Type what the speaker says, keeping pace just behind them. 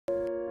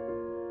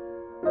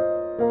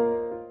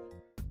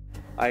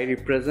I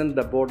represent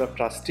the Board of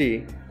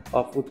Trustee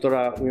of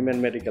Uttara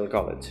Women Medical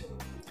College.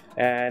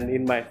 And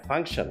in my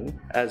function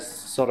as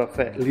sort of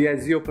a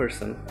liaison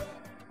person,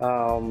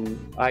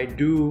 I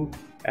do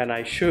and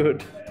I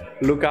should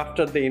look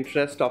after the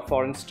interest of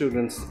foreign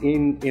students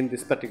in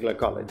this particular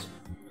college.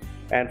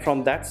 And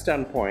from that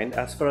standpoint,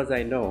 as far as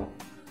I know,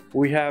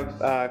 we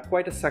have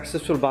quite a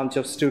successful bunch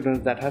of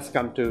students that has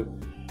come to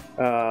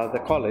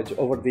the college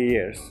over the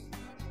years.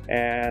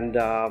 And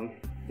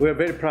we're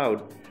very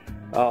proud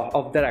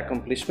of their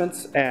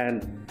accomplishments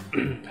and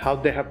how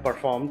they have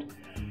performed,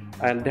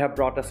 and they have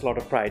brought us a lot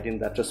of pride in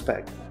that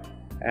respect.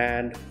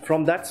 And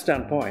from that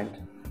standpoint,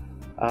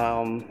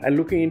 and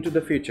looking into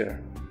the future,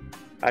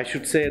 I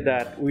should say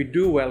that we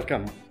do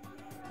welcome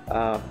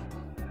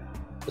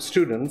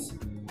students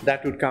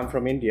that would come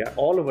from India,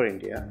 all over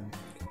India,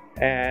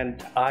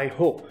 and I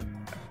hope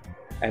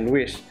and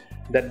wish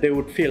that they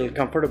would feel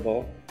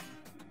comfortable.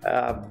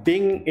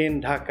 Being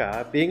in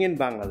Dhaka, being in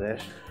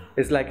Bangladesh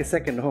is like a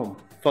second home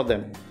for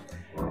them.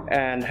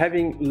 And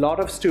having a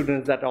lot of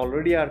students that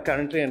already are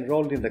currently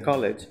enrolled in the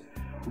college,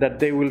 that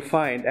they will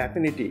find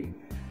affinity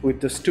with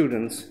the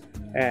students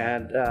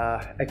and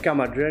a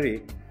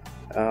camaraderie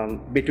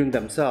between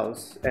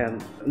themselves,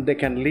 and they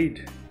can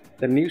lead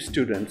the new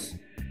students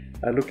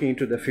looking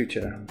into the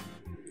future.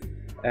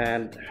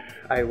 And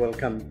I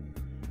welcome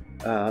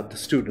the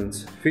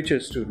students,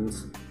 future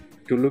students,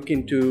 to look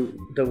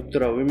into the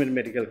Uttara Women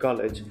Medical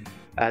College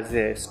as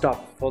a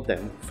stop for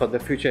them for the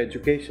future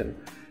education,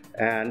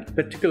 and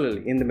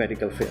particularly in the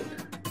medical field.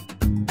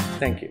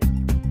 Thank you.